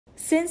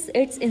since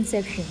its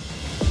inception.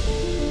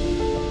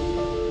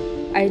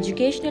 Our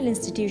educational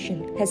institution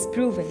has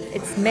proven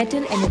its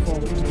mettle and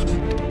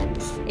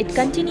evolved. It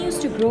continues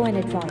to grow and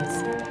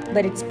advance,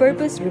 but its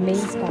purpose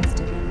remains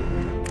constant: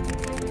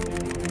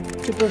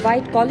 to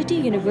provide quality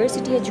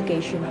university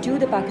education to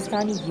the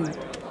Pakistani youth.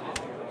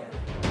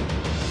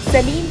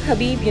 Salim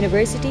Habib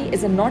University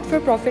is a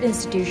not-for-profit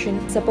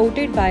institution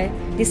supported by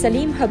the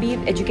Salim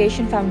Habib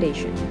Education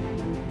Foundation,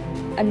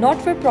 a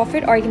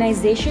not-for-profit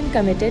organization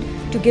committed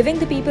to giving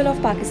the people of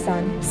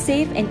Pakistan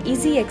safe and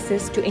easy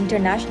access to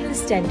international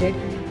standard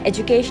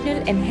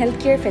educational and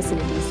healthcare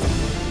facilities.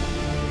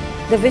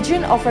 The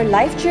vision of our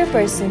life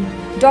chairperson,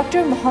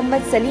 Dr.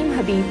 Muhammad Salim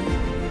Habib,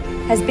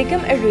 has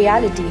become a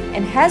reality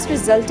and has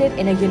resulted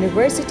in a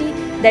university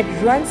that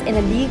runs in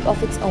a league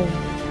of its own.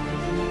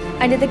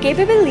 Under the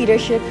capable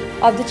leadership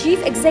of the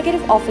Chief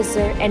Executive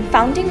Officer and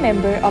founding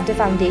member of the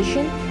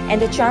Foundation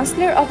and the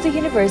Chancellor of the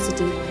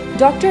University,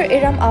 Dr.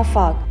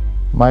 Ishaque.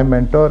 My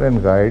mentor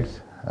and guides,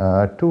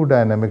 two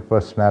dynamic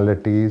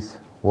personalities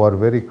who are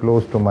very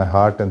close to my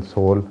heart and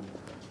soul,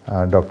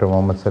 Dr.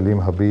 Muhammad Salim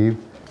Habib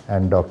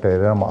and Dr.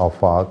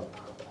 Ishaque,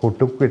 who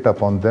took it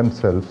upon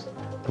themselves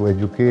to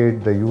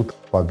educate the youth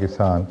of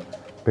Pakistan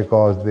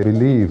because they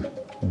believe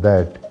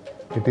that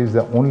it is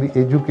the only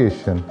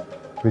education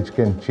which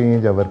can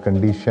change our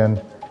condition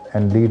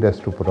and lead us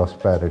to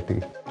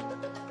prosperity.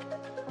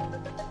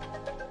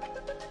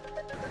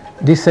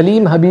 The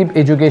Salim Habib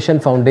Education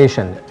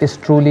Foundation is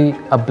truly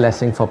a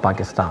blessing for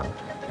Pakistan,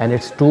 and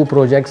its two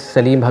projects,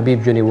 Salim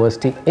Habib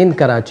University in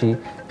Karachi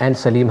and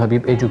Salim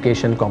Habib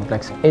Education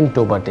Complex in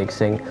Toba Tek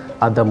Singh,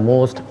 are the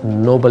most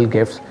noble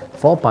gifts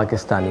for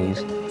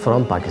Pakistanis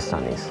from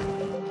Pakistanis.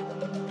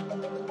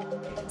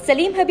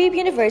 Salim Habib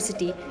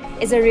University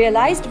is a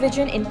realized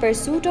vision in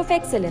pursuit of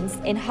excellence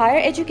in higher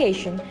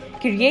education,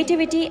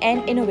 creativity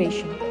and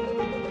innovation.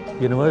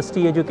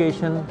 University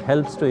education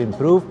helps to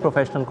improve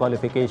professional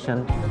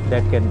qualification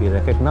that can be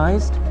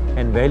recognized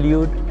and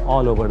valued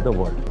all over the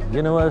world.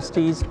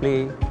 Universities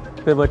play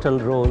a pivotal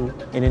role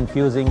in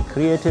infusing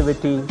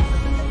creativity,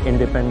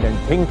 independent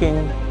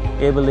thinking,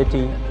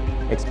 ability,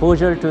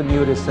 exposure to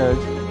new research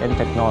and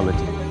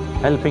technology,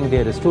 helping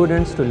their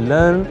students to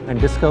learn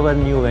and discover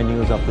new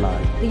venues of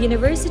life. The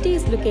university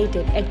is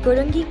located at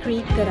Korangi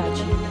Creek,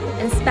 Karachi,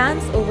 and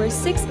spans over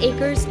 6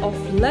 acres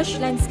of lush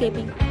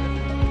landscaping.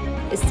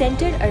 Is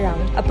centered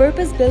around a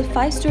purpose-built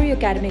 5-story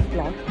academic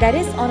block that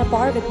is on a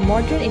par with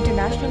modern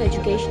international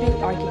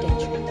educational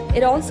architecture.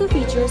 It also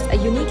features a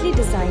uniquely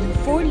designed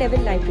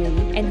 4-level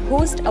library and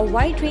hosts a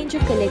wide range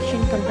of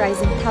collection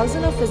comprising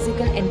thousands of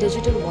physical and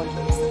digital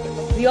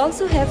volumes. We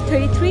also have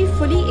 33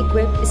 fully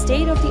equipped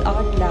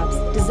state-of-the-art labs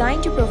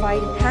designed to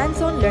provide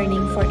hands-on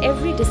learning for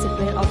every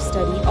discipline of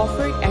study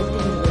offered at the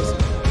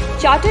university.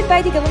 Chartered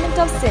by the Government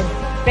of Sindh,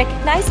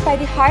 recognized by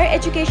the Higher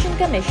Education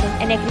Commission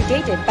and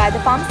accredited by the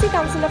Pharmacy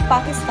Council of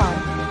Pakistan,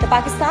 the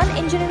Pakistan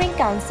Engineering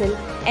Council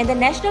and the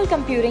National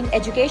Computing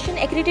Education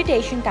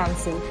Accreditation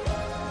Council.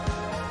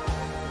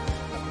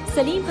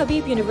 Salim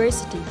Habib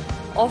University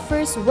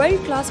offers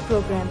world-class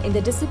program in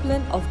the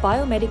discipline of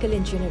biomedical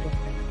engineering,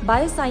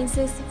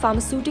 biosciences,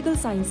 pharmaceutical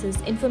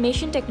sciences,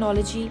 information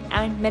technology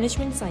and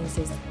management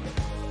sciences.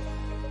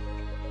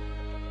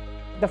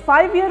 The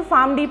 5-year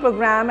PharmD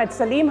program at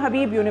Salim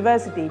Habib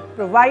University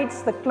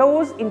provides the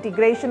close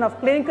integration of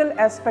clinical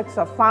aspects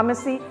of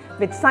pharmacy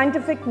with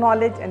scientific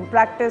knowledge and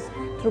practice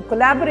through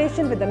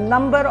collaboration with a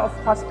number of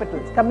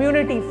hospitals,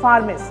 community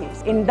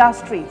pharmacies,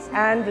 industries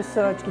and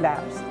research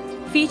labs.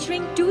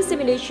 Featuring 2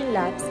 simulation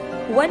labs,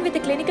 one with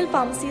a clinical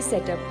pharmacy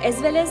setup as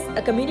well as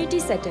a community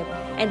setup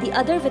and the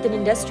other with an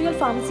industrial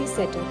pharmacy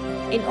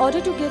setup in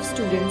order to give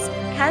students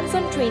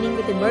hands-on training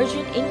with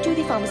immersion into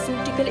the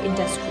pharmaceutical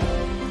industry.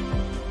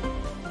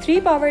 3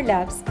 power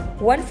labs,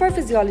 one for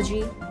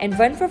physiology and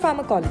one for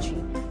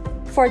pharmacology.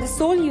 For the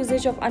sole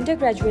usage of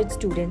undergraduate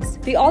students,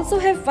 we also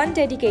have one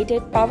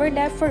dedicated power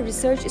lab for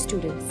research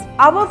students.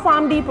 Our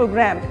PharmD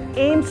program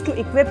aims to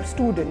equip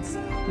students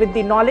with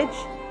the knowledge,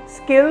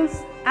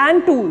 skills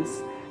and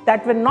tools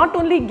that will not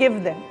only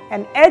give them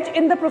an edge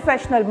in the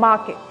professional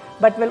market,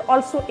 but will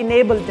also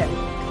enable them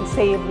to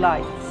save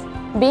lives.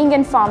 Being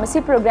in pharmacy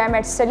program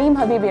at Salim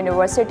Habib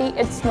University,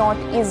 it's not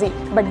easy,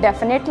 but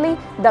definitely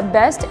the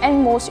best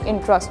and most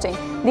interesting.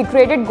 The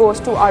credit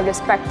goes to our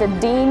respected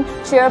dean,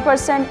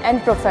 chairperson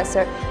and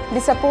professor. The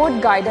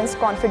support, guidance,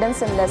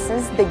 confidence and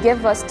lessons they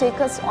give us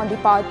take us on the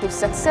path to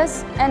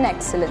success and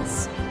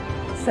excellence.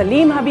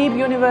 Salim Habib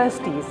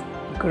University's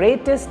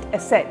greatest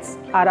assets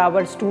are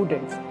our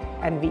students,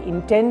 and we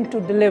intend to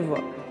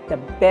deliver the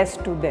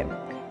best to them.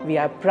 We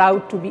are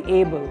proud to be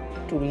able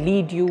to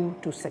lead you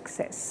to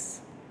success.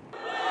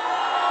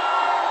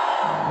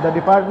 The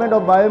Department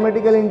of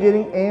Biomedical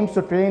Engineering aims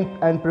to train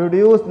and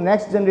produce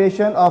next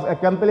generation of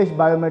accomplished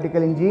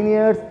biomedical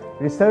engineers,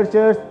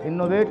 researchers,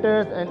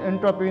 innovators and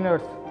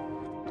entrepreneurs.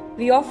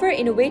 We offer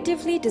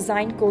innovatively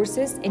designed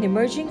courses in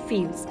emerging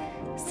fields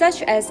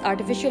such as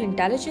artificial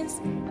intelligence,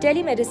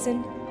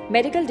 telemedicine,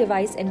 medical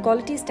device and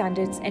quality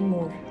standards and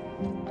more.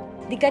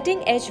 The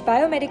cutting-edge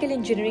biomedical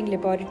engineering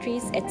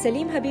laboratories at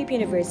Salim Habib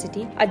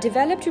University are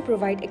developed to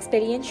provide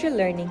experiential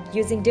learning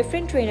using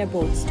different trainer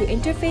boards to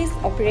interface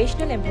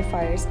operational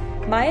amplifiers,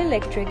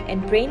 myoelectric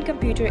and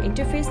brain-computer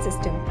interface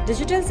system,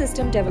 digital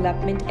system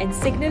development and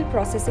signal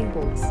processing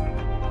boards.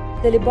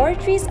 The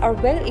laboratories are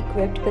well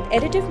equipped with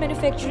additive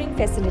manufacturing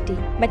facility,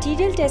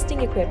 material testing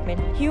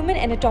equipment, human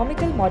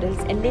anatomical models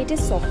and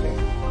latest software.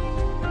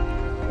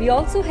 We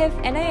also have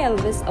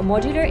NILVIS, a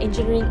modular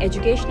engineering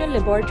educational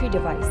laboratory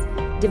device,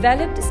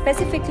 developed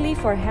specifically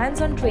for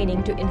hands-on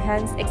training to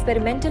enhance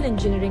experimental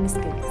engineering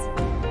skills.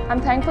 I'm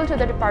thankful to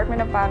the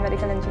Department of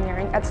Biomedical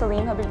Engineering at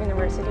Salim Habib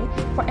University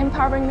for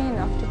empowering me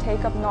enough to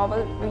take up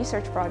novel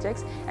research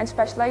projects and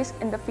specialize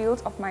in the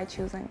fields of my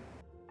choosing.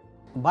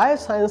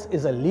 Bioscience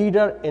is a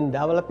leader in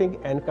developing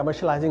and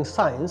commercializing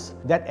science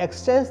that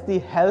extends the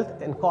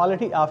health and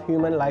quality of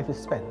human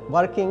lifespan,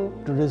 working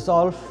to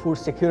resolve food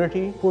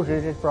security,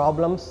 food-related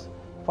problems,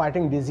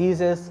 fighting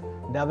diseases,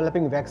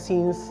 developing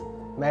vaccines,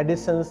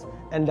 medicines,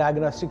 and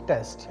diagnostic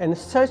tests, and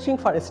searching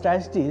for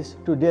strategies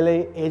to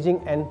delay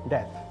aging and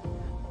death.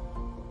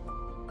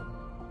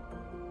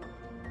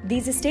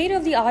 These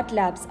state-of-the-art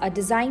labs are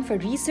designed for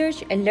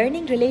research and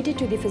learning related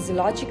to the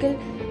physiological,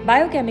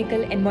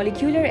 biochemical, and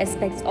molecular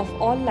aspects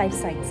of all life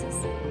sciences.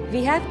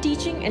 We have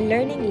teaching and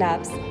learning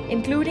labs,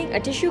 including a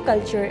tissue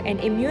culture and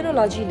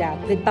immunology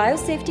lab with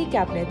biosafety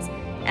cabinets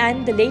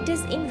and the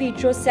latest in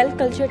vitro cell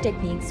culture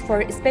techniques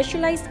for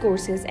specialized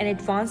courses and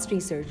advanced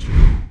research.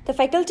 The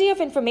Faculty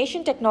of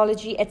Information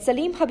Technology at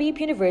Salim Habib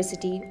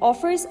University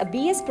offers a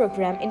BS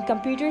program in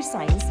computer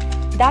science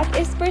that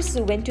is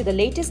pursuant to the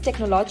latest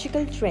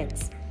technological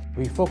trends.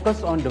 We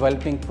focus on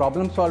developing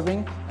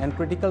problem-solving and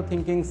critical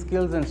thinking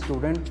skills in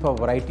students for a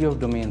variety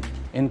of domains,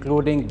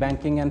 including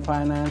banking and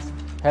finance,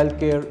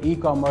 healthcare,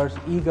 e-commerce,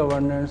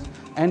 e-governance,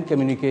 and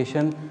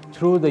communication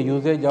through the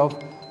usage of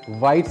a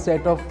wide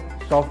set of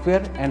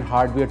software and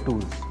hardware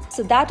tools,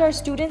 so that our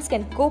students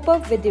can cope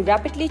up with the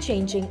rapidly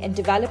changing and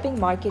developing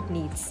market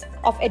needs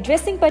of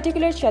addressing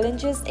particular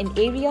challenges in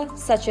areas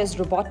such as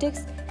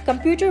robotics,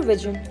 computer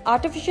vision,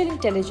 artificial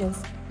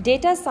intelligence,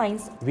 data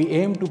science. We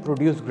aim to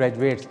produce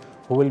graduates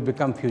who will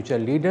become future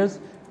leaders,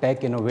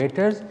 tech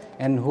innovators,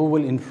 and who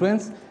will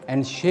influence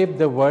and shape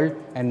the world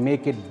and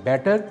make it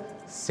better,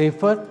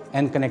 safer,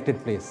 and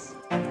connected place.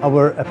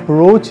 Our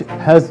approach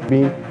has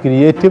been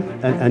creative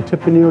and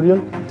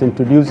entrepreneurial,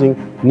 introducing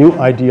new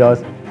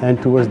ideas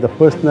and towards the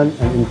personal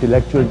and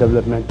intellectual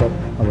development of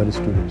our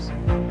students.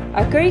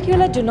 Our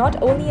curricula do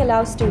not only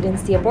allow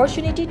students the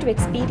opportunity to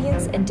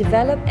experience and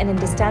develop an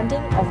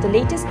understanding of the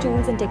latest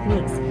tools and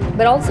techniques,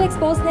 but also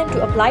expose them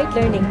to applied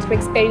learning through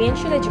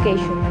experiential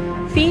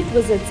education, field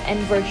visits,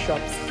 and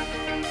workshops.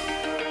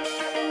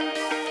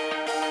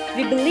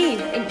 We believe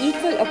in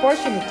equal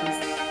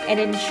opportunities and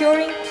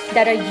ensuring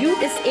that our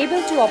youth is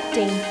able to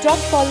obtain top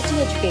quality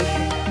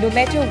education no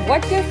matter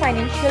what their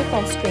financial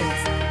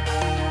constraints.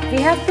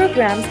 We have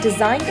programs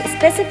designed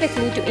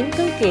specifically to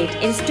inculcate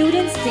in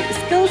students the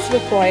skills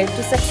required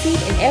to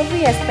succeed in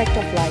every aspect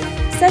of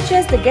life, such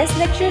as the guest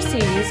lecture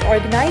series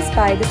organized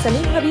by the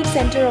Salim Habib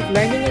Center of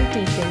Learning and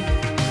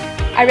Teaching.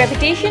 Our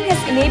reputation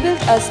has enabled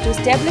us to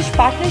establish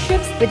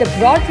partnerships with a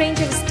broad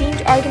range of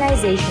esteemed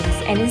organizations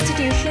and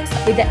institutions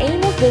with the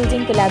aim of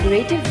building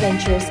collaborative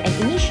ventures and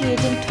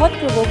initiating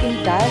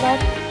thought-provoking dialogue.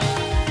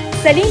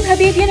 Salim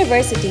Habib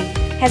University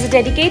has a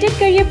dedicated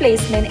career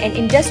placement and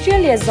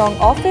industrial liaison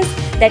office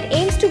that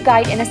aims to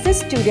guide and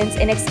assist students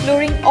in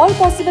exploring all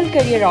possible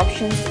career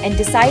options and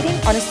deciding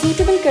on a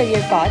suitable career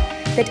path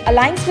that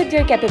aligns with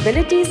their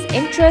capabilities,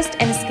 interests,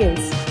 and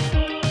skills.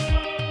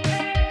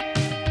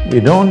 We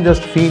don't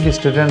just feed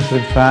students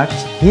with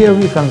facts. Here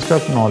we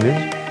construct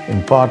knowledge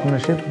in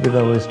partnership with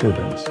our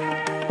students.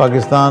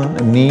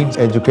 Pakistan needs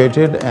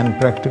educated and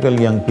practical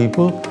young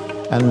people,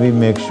 and we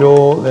make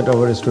sure that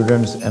our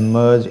students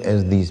emerge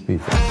as these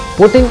people.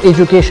 Putting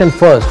education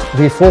first,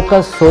 we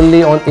focus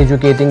solely on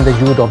educating the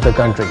youth of the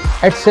country.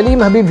 At Salim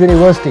Habib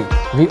University,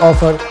 we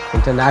offer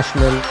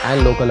international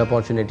and local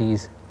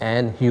opportunities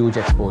and huge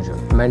exposure,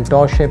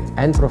 mentorship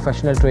and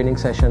professional training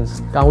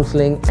sessions,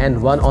 counseling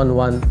and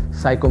one-on-one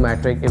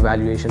psychometric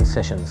evaluation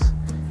sessions,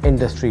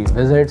 industry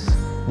visits,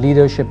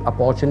 leadership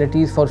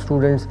opportunities for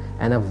students,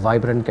 and a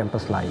vibrant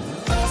campus life.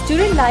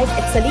 Student life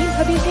at Salim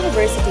Habib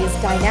University is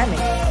dynamic,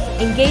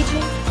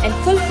 engaging, and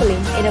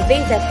fulfilling in a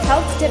way that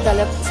helps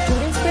develop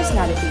students'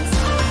 personalities.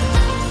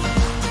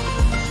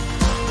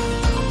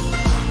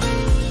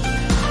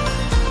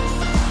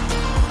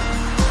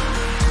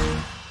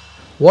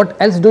 What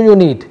else do you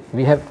need?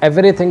 We have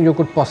everything you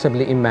could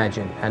possibly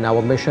imagine, and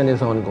our mission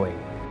is ongoing.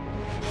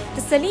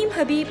 The Salim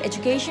Habib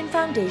Education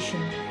Foundation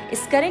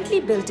is currently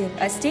building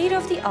a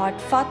state-of-the-art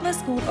Fatima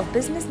School of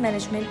Business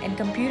Management and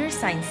Computer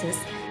Sciences,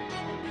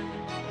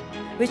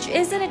 which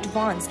is an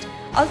advanced,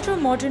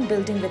 ultra-modern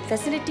building with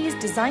facilities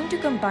designed to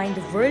combine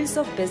the worlds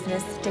of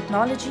business,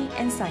 technology,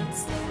 and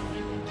science.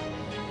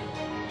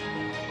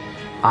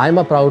 I am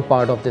a proud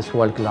part of this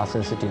world-class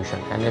institution,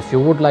 and if you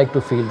would like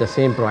to feel the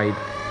same pride,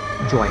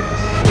 join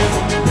us.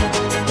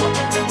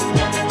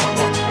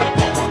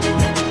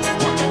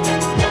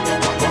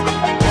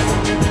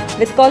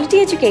 with quality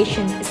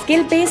education,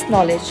 skill-based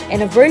knowledge,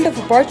 and a world of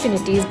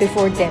opportunities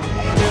before them.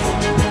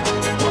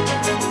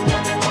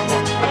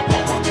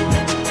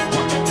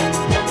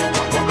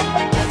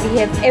 We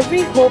have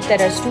every hope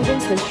that our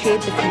students will shape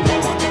the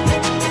future.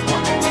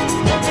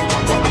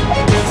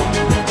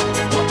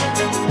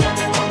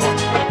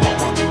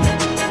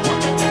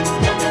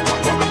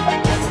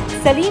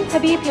 Salim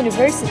Habib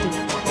University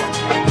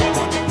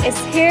is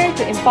here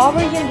to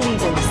empower young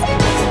leaders,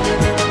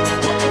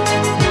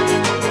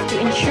 to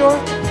ensure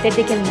that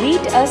they can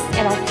lead us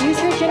and our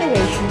future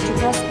generation to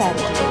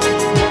prosperity,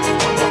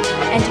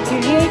 and to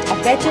create a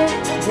better,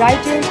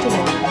 brighter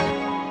tomorrow.